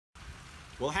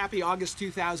Well, happy August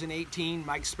 2018.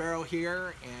 Mike Sparrow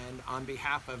here, and on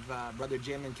behalf of Brother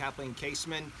Jim and Kathleen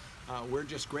Caseman, we're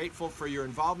just grateful for your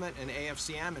involvement in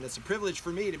AFCM, and it's a privilege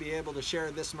for me to be able to share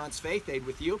this month's Faith Aid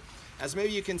with you. As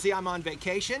maybe you can see, I'm on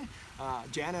vacation.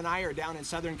 Jan and I are down in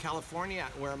Southern California,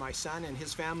 where my son and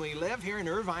his family live here in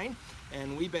Irvine,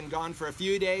 and we've been gone for a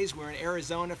few days. We're in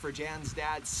Arizona for Jan's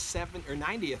dad's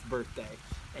 90th birthday,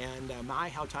 and my,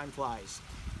 how time flies.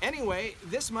 Anyway,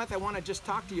 this month I want to just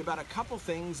talk to you about a couple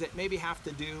things that maybe have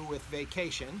to do with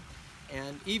vacation.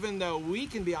 And even though we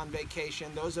can be on vacation,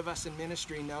 those of us in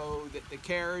ministry know that the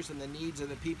cares and the needs of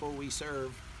the people we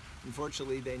serve,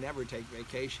 unfortunately, they never take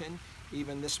vacation.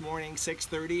 Even this morning,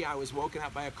 6:30, I was woken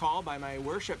up by a call by my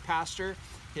worship pastor.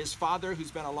 His father, who's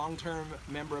been a long-term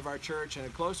member of our church and a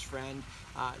close friend,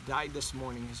 died this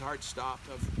morning. His heart stopped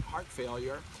of heart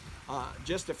failure.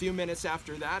 Just a few minutes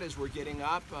after that, as we're getting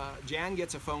up, Jan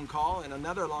gets a phone call, and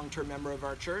another long-term member of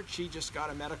our church, she just got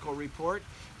a medical report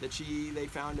that they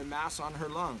found a mass on her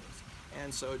lungs.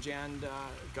 And so Jan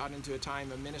got into a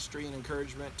time of ministry and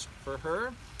encouragement for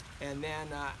her. And then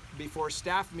before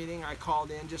staff meeting, I called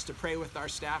in just to pray with our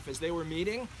staff as they were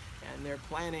meeting, and they're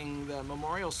planning the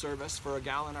memorial service for a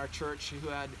gal in our church who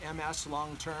had MS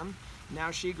long-term. Now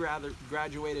she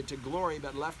graduated to glory,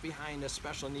 but left behind a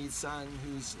special needs son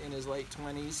who's in his late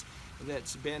 20s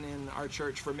that's been in our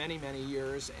church for many, many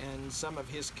years, and some of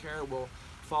his care will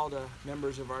fall to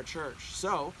members of our church.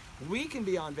 So we can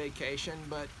be on vacation,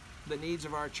 but the needs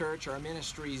of our church, our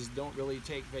ministries, don't really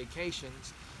take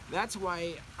vacations. That's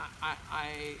why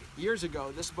years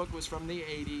ago, this book was from the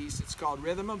 80s. It's called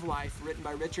Rhythm of Life, written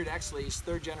by Richard Exley's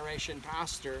third-generation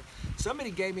pastor.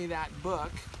 Somebody gave me that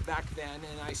book back then,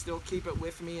 and I still keep it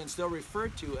with me and still refer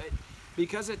to it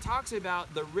because it talks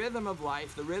about the rhythm of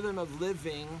life, the rhythm of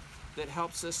living that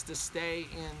helps us to stay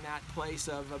in that place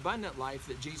of abundant life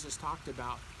that Jesus talked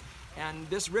about. And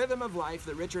this rhythm of life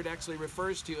that Richard Exley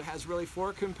refers to has really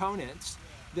four components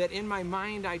that in my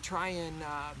mind I try and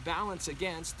balance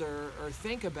against or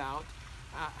think about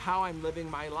how I'm living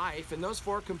my life. And those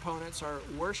four components are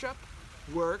worship,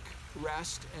 work,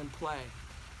 rest, and play.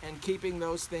 And keeping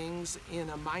those things in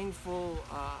a mindful,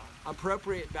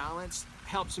 appropriate balance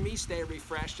helps me stay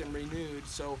refreshed and renewed.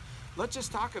 So let's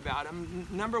just talk about them.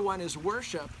 Number one is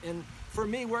worship. And for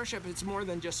me, worship, it's more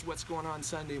than just what's going on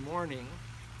Sunday morning.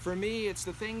 For me, it's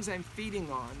the things I'm feeding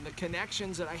on, the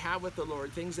connections that I have with the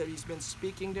Lord, things that He's been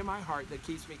speaking to my heart that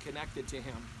keeps me connected to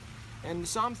Him. And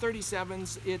Psalm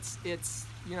 37's, it's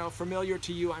familiar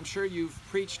to you. I'm sure you've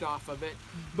preached off of it,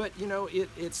 but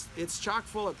it's chock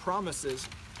full of promises,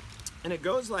 and it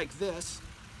goes like this.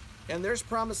 And there's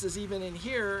promises even in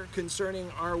here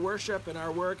concerning our worship and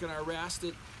our work and our rest.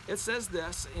 It says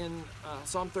this in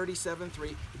Psalm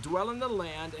 37:3: "Dwell in the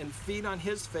land and feed on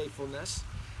His faithfulness.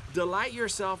 Delight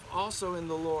yourself also in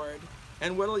the Lord,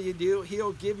 and what will you do?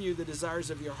 He'll give you the desires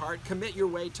of your heart. Commit your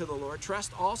way to the Lord.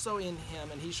 Trust also in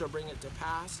Him, and He shall bring it to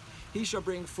pass. He shall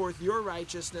bring forth your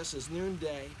righteousness as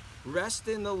noonday. Rest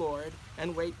in the Lord,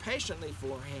 and wait patiently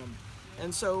for Him."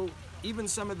 And so even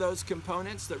some of those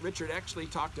components that Richard actually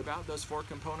talked about, those four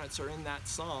components are in that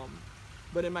psalm.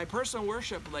 But in my personal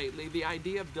worship lately, the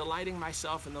idea of delighting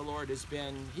myself in the Lord has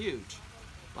been huge.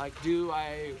 Like, do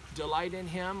I delight in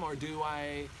Him, or do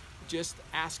I just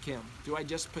ask Him? Do I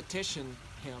just petition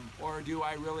Him, or do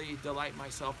I really delight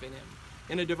myself in Him?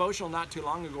 In a devotional not too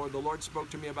long ago, the Lord spoke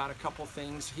to me about a couple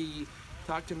things. He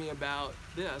talked to me about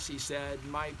this. He said,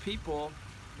 "My people,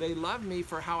 they love me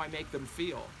for how I make them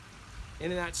feel."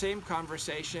 And in that same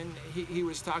conversation, he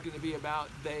was talking to me about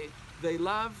they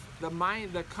love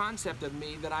the concept of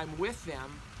me, that I'm with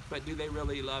them, but do they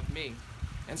really love me?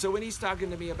 And so when He's talking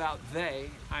to me about they,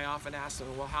 I often ask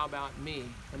Him, well, how about me?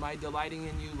 Am I delighting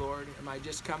in You, Lord? Am I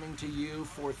just coming to You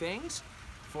for things,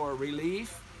 for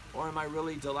relief, or am I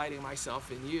really delighting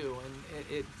myself in You? And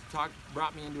it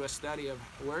brought me into a study of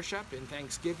worship and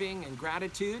thanksgiving and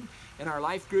gratitude. In our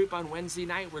life group on Wednesday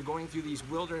night, we're going through these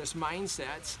wilderness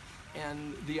mindsets.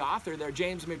 And the author there,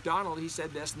 James McDonald, he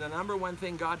said this: the number one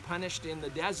thing God punished in the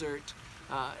desert,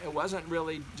 it wasn't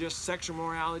really just sexual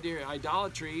morality or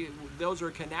idolatry. Those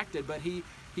were connected, but he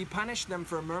punished them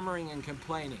for murmuring and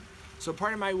complaining. So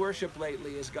part of my worship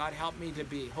lately is, God, help me to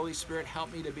be, Holy Spirit,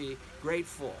 help me to be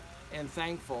grateful and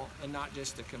thankful and not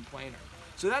just a complainer.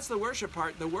 So that's the worship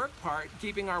part. The work part,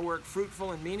 keeping our work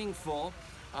fruitful and meaningful.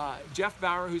 Jeff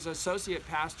Bauer, who's associate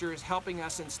pastor, is helping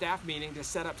us in staff meeting to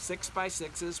set up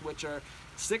 6x6s, which are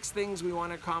 6 things we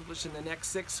want to accomplish in the next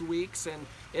 6 weeks, and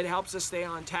it helps us stay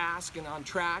on task and on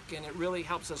track, and it really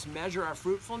helps us measure our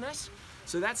fruitfulness.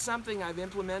 So that's something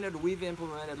we've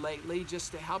implemented lately,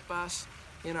 just to help us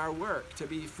in our work, to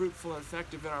be fruitful and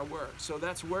effective in our work. So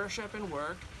that's worship and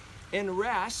work. In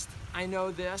rest, I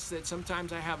know this, that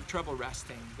sometimes I have trouble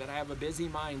resting, that I have a busy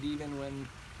mind even when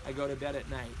I go to bed at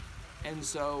night. And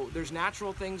so there's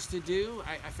natural things to do.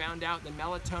 I found out the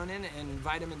melatonin and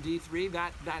vitamin D3,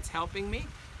 that's helping me.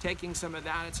 Taking some of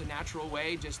that, it's a natural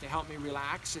way just to help me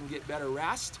relax and get better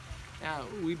rest.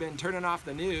 We've been turning off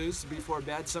the news before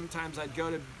bed. Sometimes I'd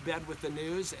go to bed with the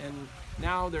news, and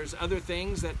now there's other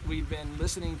things that we've been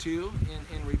listening to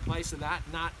in replace of that.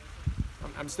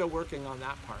 I'm still working on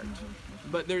that part.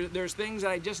 But there's things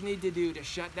that I just need to do to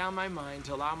shut down my mind,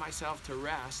 to allow myself to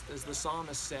rest, as the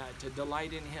psalmist said, to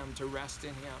delight in Him, to rest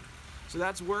in Him. So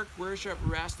that's work, worship,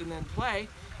 rest, and then play.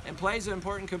 And play is an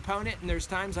important component, and there's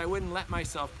times I wouldn't let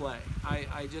myself play.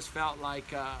 I just felt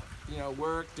like,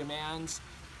 work demands.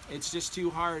 It's just too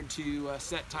hard to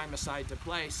set time aside to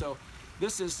play. So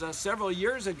this is several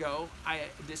years ago, I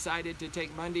decided to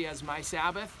take Monday as my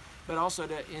Sabbath, but also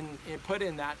to put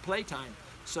in that playtime.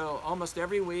 So almost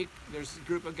every week, there's a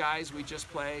group of guys, we just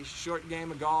play short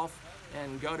game of golf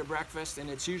and go to breakfast, and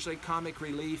it's usually comic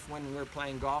relief when we're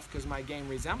playing golf, because my game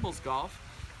resembles golf,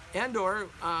 and or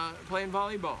playing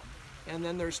volleyball. And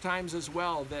then there's times as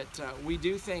well that we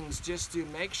do things just to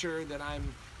make sure that I'm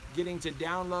getting to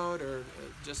download or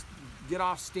just get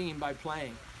off steam by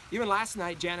playing. Even last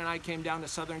night, Jan and I came down to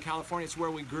Southern California. It's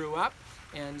where we grew up.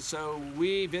 And so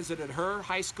we visited her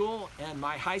high school and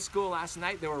my high school last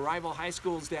night. There were rival high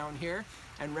schools down here,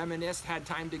 and reminisced, had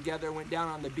time together, went down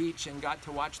on the beach and got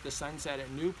to watch the sunset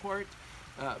at Newport.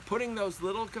 Putting those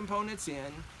little components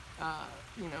in,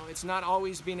 it's not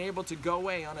always being able to go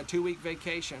away on a 2-week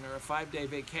vacation or a 5-day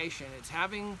vacation. It's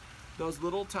having those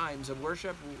little times of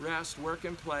worship, rest, work,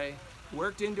 and play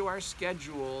worked into our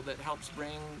schedule that helps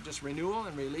bring just renewal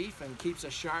and relief and keeps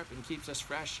us sharp and keeps us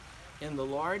fresh in the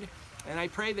Lord. And I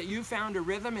pray that you found a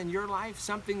rhythm in your life,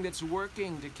 something that's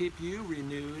working to keep you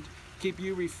renewed, keep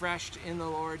you refreshed in the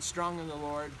Lord, strong in the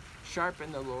Lord, sharp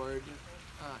in the Lord,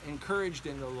 encouraged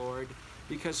in the Lord,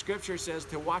 because Scripture says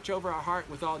to watch over our heart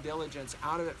with all diligence.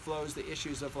 Out of it flows the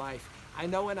issues of life. I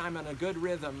know when I'm in a good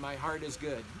rhythm, my heart is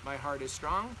good. My heart is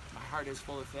strong, my heart is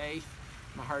full of faith,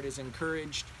 my heart is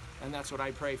encouraged, and that's what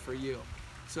I pray for you.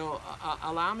 So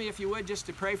allow me, if you would, just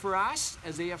to pray for us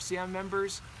as AFCM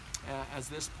members, as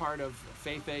this part of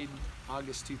Faith Aid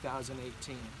August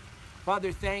 2018.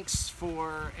 Father, thanks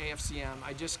for AFCM.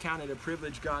 I just count it a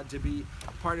privilege, God, to be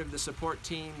part of the support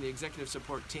team, the executive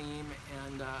support team,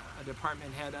 and a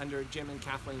department head under Jim and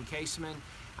Kathleen Caseman.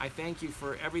 I thank you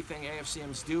for everything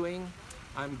AFCM's doing.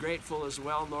 I'm grateful as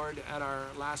well, Lord, at our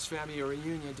last family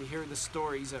reunion to hear the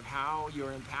stories of how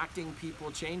you're impacting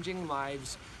people, changing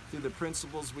lives through the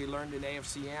principles we learned in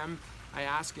AFCM. I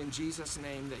ask in Jesus'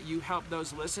 name that you help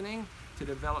those listening to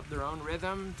develop their own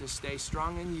rhythm, to stay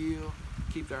strong in you,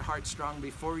 keep their heart strong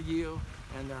before you,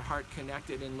 and their heart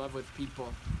connected in love with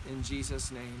people. In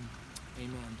Jesus' name,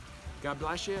 amen. God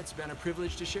bless you. It's been a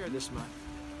privilege to share this month.